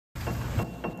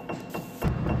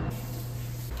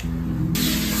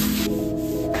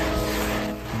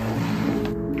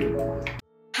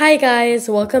Hi guys,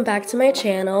 welcome back to my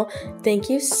channel.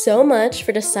 Thank you so much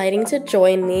for deciding to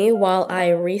join me while I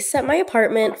reset my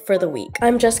apartment for the week.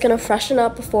 I'm just gonna freshen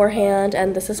up beforehand,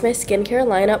 and this is my skincare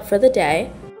lineup for the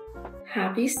day.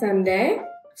 Happy Sunday.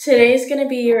 Today's gonna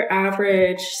be your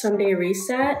average Sunday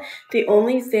reset. The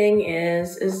only thing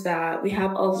is that we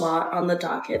have a lot on the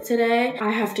docket today. I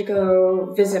have to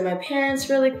go visit my parents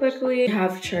really quickly. I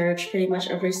have church pretty much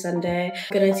every Sunday.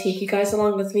 I'm gonna take you guys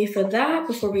along with me for that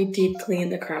before we deep clean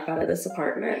the crap out of this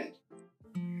apartment.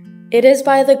 It is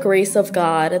by the grace of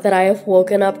God that I have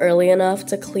woken up early enough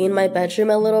to clean my bedroom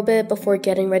a little bit before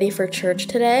getting ready for church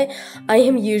today. I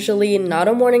am usually not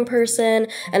a morning person,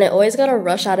 and I always gotta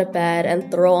rush out of bed and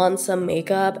throw on some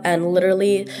makeup and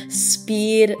literally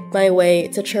speed my way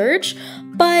to church.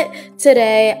 But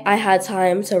today, I had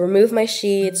time to remove my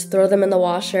sheets, throw them in the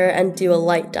washer, and do a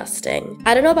light dusting.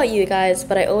 I don't know about you guys,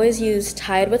 but I always use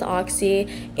Tide with Oxy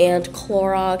and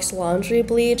Clorox laundry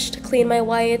bleach to clean my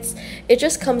whites. It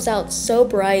just comes out so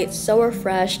bright, so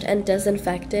refreshed, and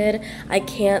disinfected. I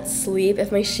can't sleep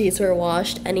if my sheets were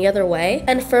washed any other way.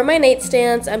 And for my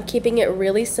nightstands, I'm keeping it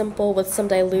really simple with some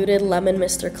diluted lemon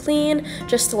Mr. Clean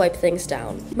just to wipe things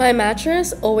down. My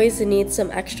mattress always needs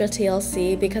some extra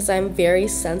TLC because I'm very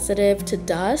sensitive to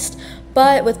dust,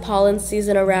 but with pollen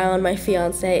season around, my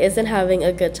fiance isn't having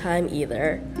a good time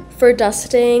either. For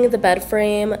dusting the bed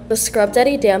frame, the Scrub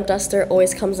Daddy Damp Duster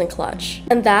always comes in clutch.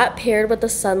 And that paired with the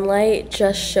sunlight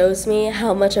just shows me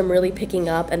how much I'm really picking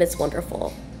up, and it's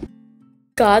wonderful.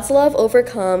 God's Love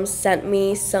Overcomes sent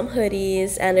me some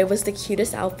hoodies, and it was the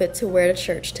cutest outfit to wear to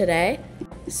church today.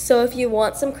 So if you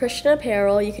want some Christian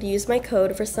apparel, you could use my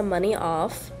code for some money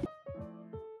off.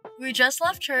 We just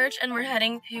left church and we're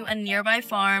heading to a nearby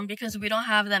farm because we don't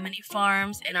have that many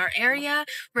farms in our area.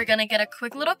 We're gonna get a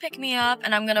quick little pick-me-up,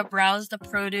 and I'm gonna browse the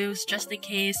produce just in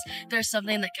case there's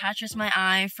something that catches my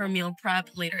eye for meal prep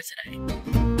later today.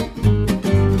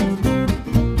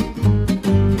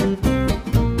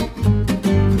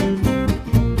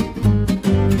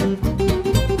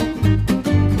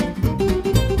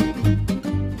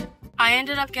 I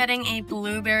ended up getting a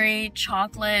blueberry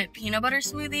chocolate peanut butter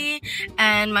smoothie,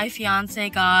 and my fiance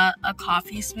got a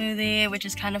coffee smoothie, which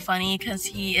is kind of funny because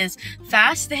he is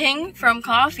fasting from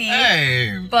coffee,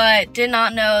 but did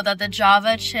not know that the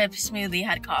Java chip smoothie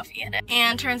had coffee in it.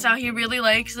 And turns out he really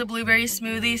likes the blueberry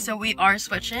smoothie, so we are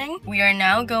switching. We are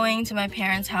now going to my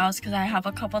parents' house because I have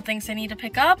a couple things I need to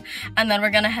pick up, and then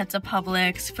we're gonna head to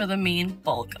Publix for the main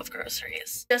bulk of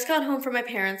groceries. Just got home from my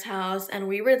parents' house, and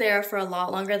we were there for a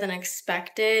lot longer than expected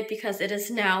because it is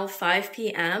now 5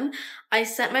 p.m. I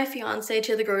sent my fiance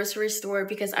to the grocery store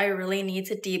because I really need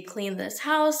to deep clean this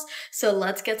house, so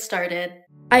let's get started.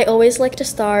 I always like to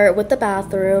start with the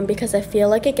bathroom because I feel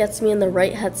like it gets me in the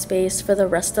right headspace for the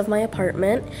rest of my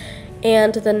apartment.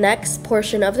 And the next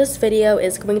portion of this video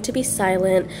is going to be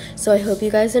silent, so I hope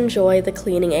you guys enjoy the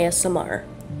cleaning ASMR.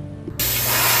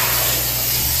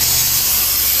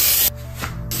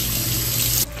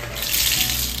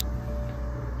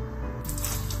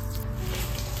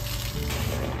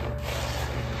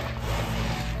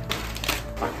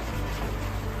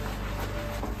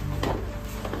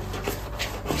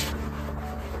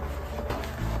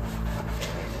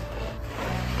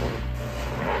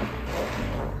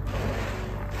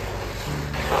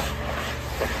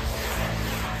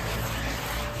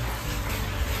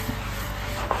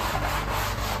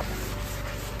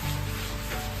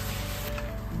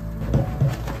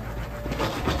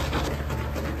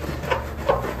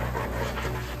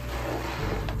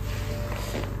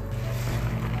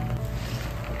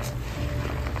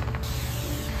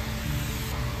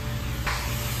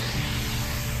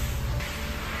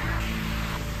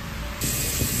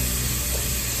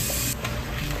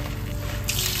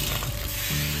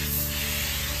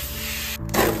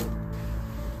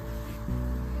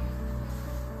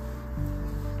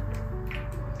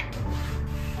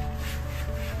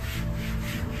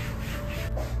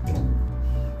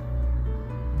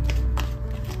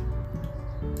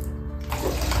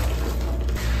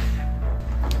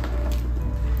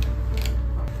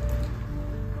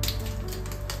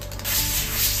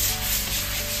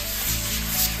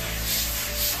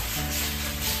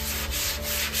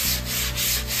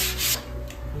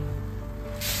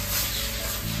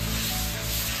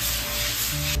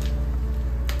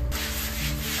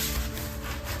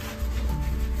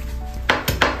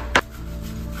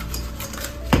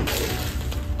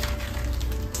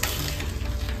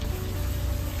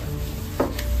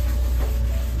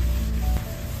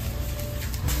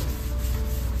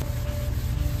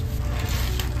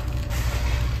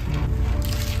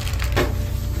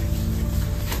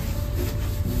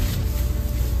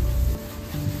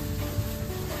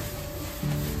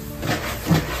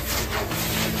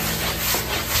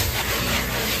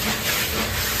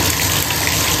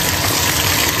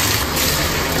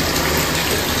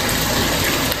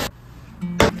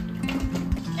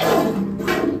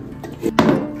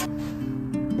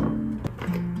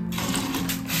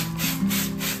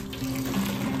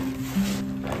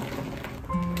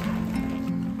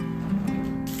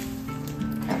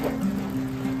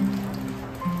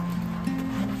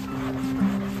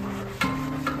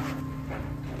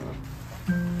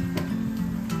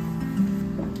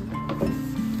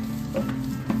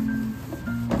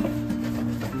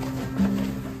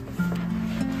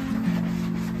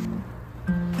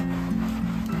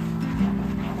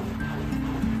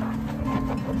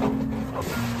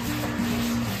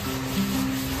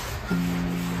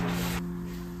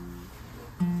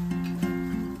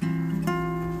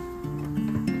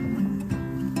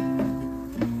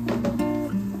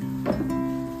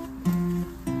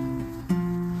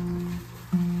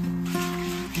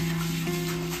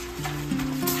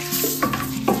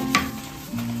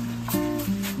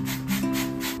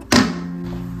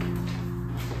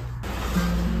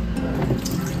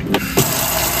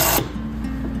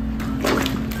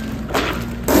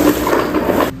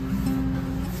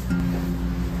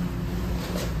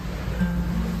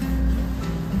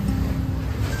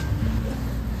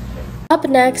 Up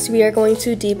next, we are going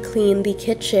to deep clean the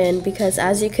kitchen because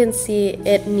as you can see,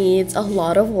 it needs a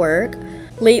lot of work.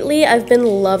 Lately, I've been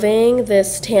loving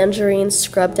this Tangerine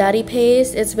Scrub Daddy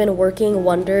paste. It's been working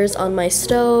wonders on my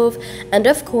stove, and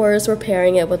of course, we're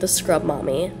pairing it with the Scrub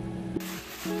Mommy.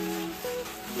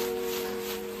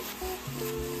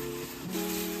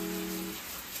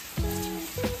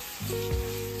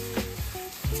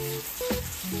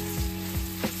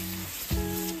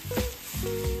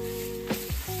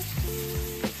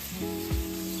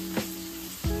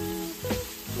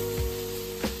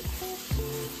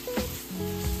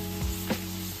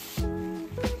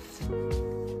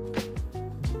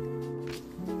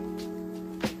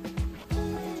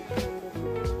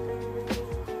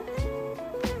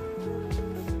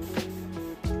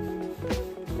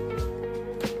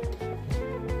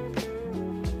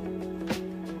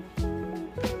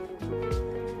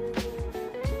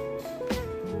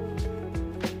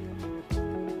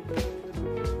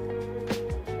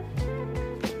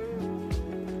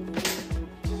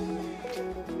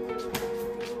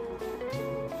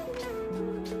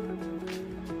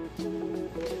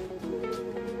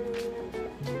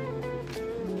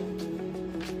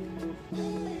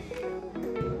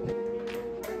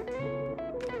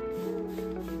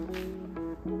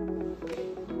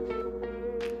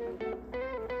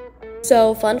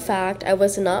 So, fun fact, I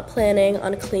was not planning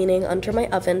on cleaning under my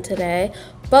oven today,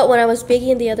 but when I was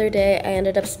baking the other day, I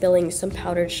ended up spilling some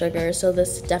powdered sugar, so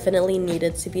this definitely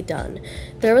needed to be done.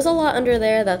 There was a lot under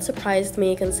there that surprised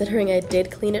me considering I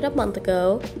did clean it a month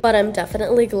ago, but I'm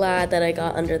definitely glad that I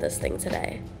got under this thing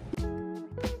today.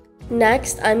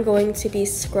 Next, I'm going to be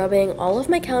scrubbing all of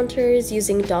my counters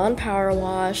using Dawn Power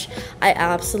Wash. I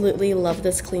absolutely love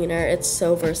this cleaner, it's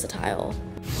so versatile.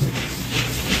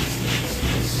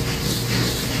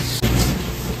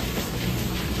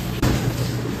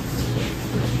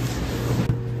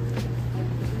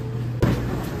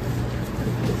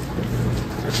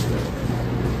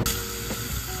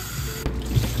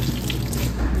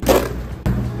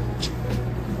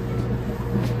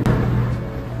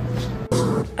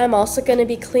 I'm also going to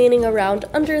be cleaning around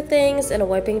under things and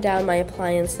wiping down my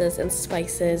appliances and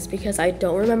spices because I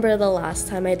don't remember the last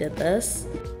time I did this.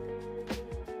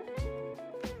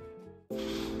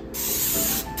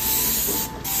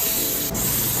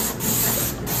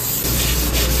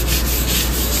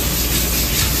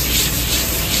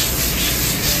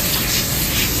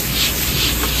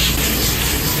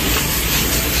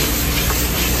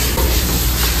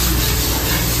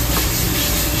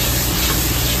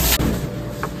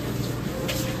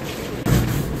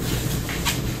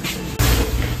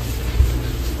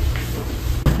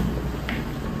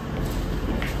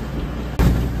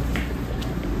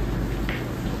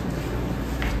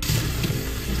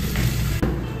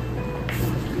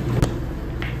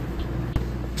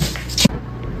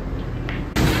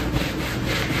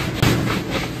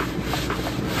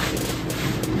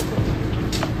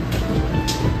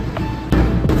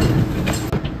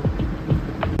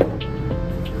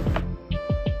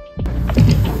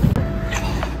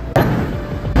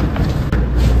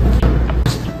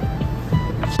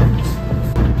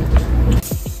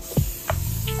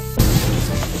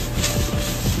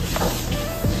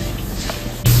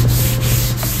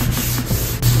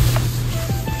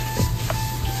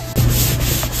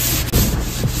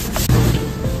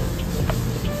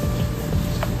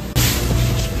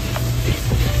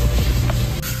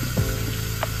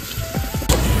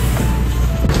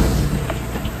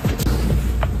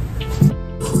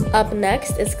 Up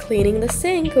next is cleaning the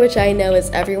sink, which I know is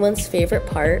everyone's favorite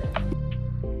part.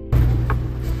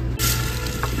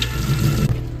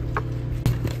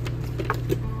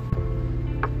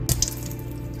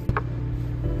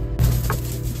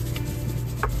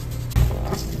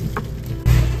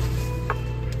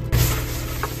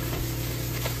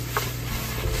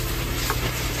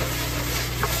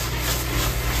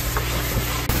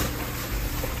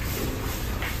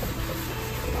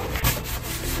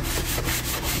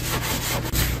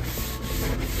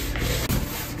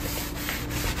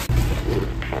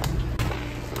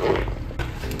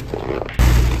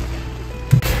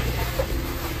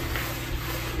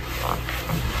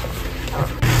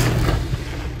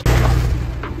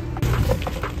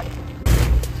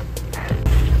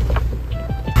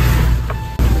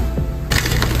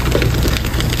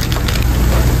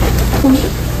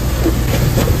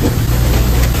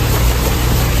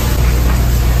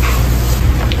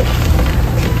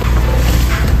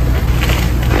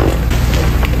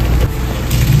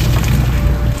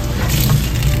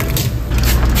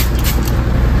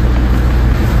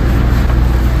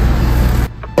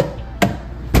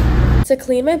 To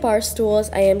clean my bar stools,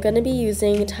 I am going to be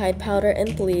using Tide powder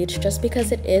and bleach just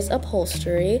because it is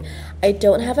upholstery. I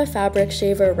don't have a fabric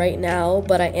shaver right now,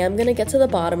 but I am going to get to the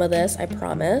bottom of this, I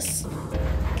promise.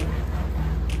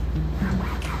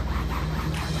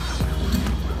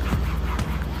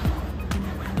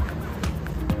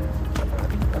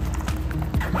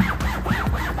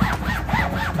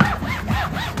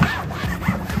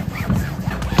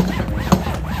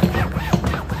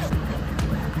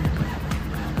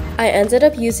 I ended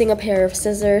up using a pair of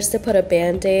scissors to put a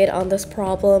band-aid on this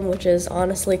problem, which is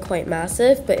honestly quite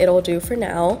massive, but it'll do for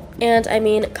now. And I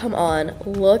mean, come on,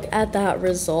 look at that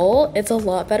result. It's a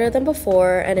lot better than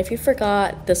before, and if you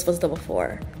forgot, this was the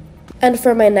before. And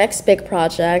for my next big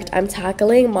project, I'm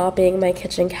tackling mopping my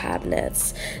kitchen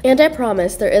cabinets. And I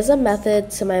promise there is a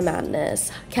method to my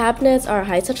madness. Cabinets are a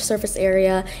high-touch surface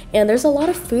area, and there's a lot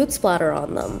of food splatter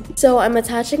on them. So I'm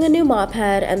attaching a new mop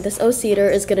head, and this O-Cedar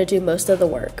is gonna do most of the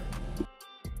work.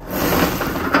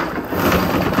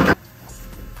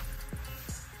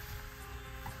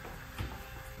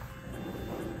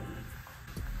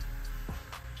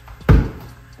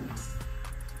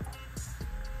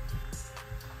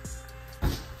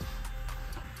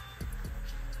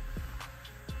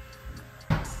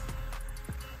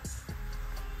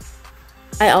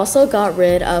 I also got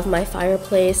rid of my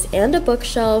fireplace and a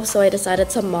bookshelf, so I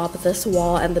decided to mop this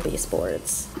wall and the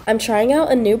baseboards. I'm trying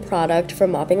out a new product for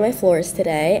mopping my floors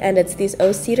today, and it's these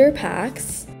O-Cedar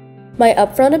packs. My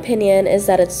upfront opinion is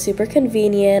that it's super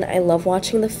convenient, I love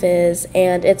watching the fizz,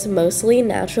 and it's mostly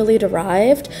naturally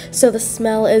derived, so the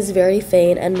smell is very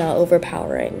faint and not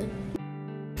overpowering.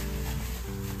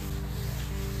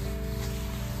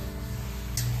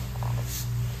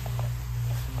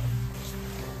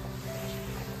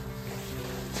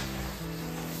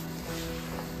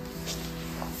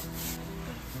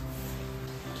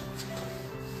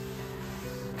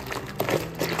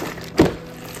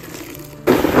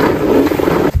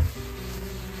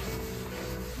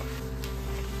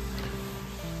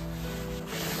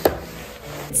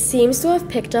 It seems to have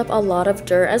picked up a lot of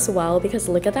dirt as well because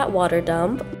look at that water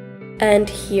dump. And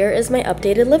here is my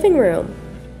updated living room.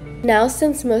 Now,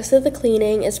 since most of the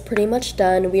cleaning is pretty much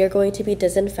done, we are going to be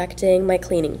disinfecting my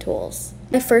cleaning tools.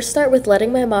 I first start with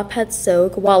letting my mop head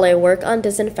soak while I work on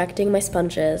disinfecting my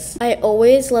sponges. I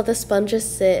always let the sponges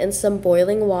sit in some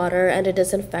boiling water and a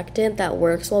disinfectant that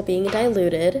works while being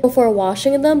diluted before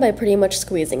washing them by pretty much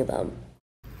squeezing them.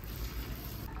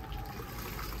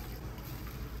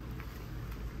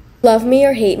 Love me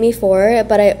or hate me for it,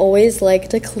 but I always like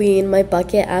to clean my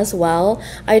bucket as well.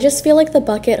 I just feel like the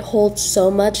bucket holds so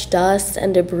much dust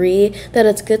and debris that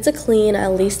it's good to clean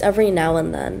at least every now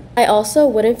and then. I also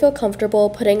wouldn't feel comfortable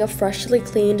putting a freshly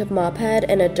cleaned mop head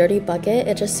in a dirty bucket.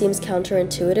 It just seems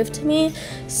counterintuitive to me,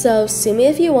 so sue me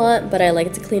if you want, but I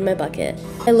like to clean my bucket.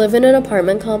 I live in an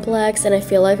apartment complex and I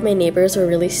feel like my neighbors were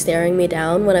really staring me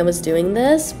down when I was doing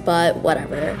this, but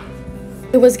whatever.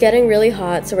 It was getting really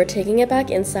hot, so we're taking it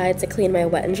back inside to clean my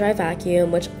wet and dry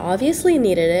vacuum, which obviously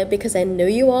needed it because I know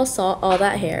you all saw all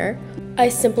that hair. I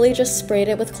simply just sprayed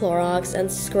it with Clorox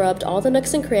and scrubbed all the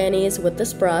nooks and crannies with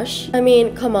this brush. I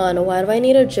mean, come on, why do I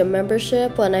need a gym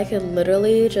membership when I could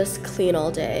literally just clean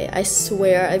all day? I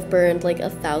swear I've burned like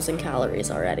 1,000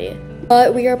 calories already.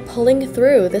 But we are pulling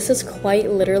through. This is quite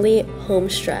literally home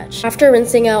stretch. After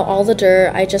rinsing out all the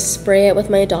dirt, I just spray it with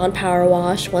my Dawn Power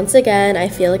Wash. Once again, I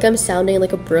feel like I'm sounding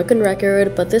like a broken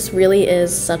record, but this really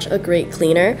is such a great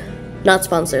cleaner. Not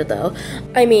sponsored though.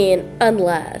 I mean,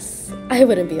 unless I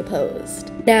wouldn't be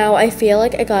opposed. Now, I feel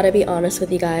like I gotta be honest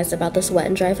with you guys about this wet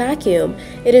and dry vacuum.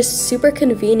 It is super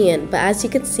convenient, but as you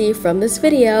can see from this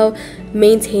video,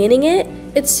 maintaining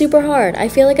it's super hard. I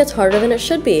feel like it's harder than it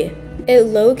should be. It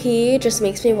low-key just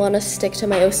makes me want to stick to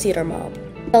my O-Cedar mop.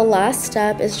 The last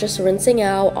step is just rinsing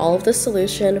out all of the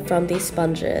solution from these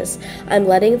sponges. I'm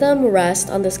letting them rest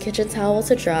on this kitchen towel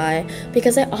to dry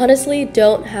because I honestly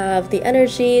don't have the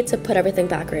energy to put everything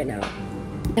back right now.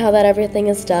 Now that everything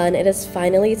is done, it is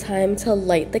finally time to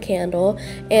light the candle,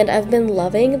 and I've been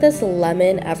loving this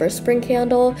lemon Everspring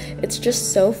candle. It's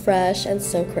just so fresh and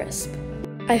so crisp.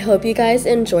 I hope you guys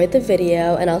enjoyed the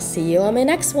video, and I'll see you on my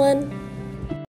next one.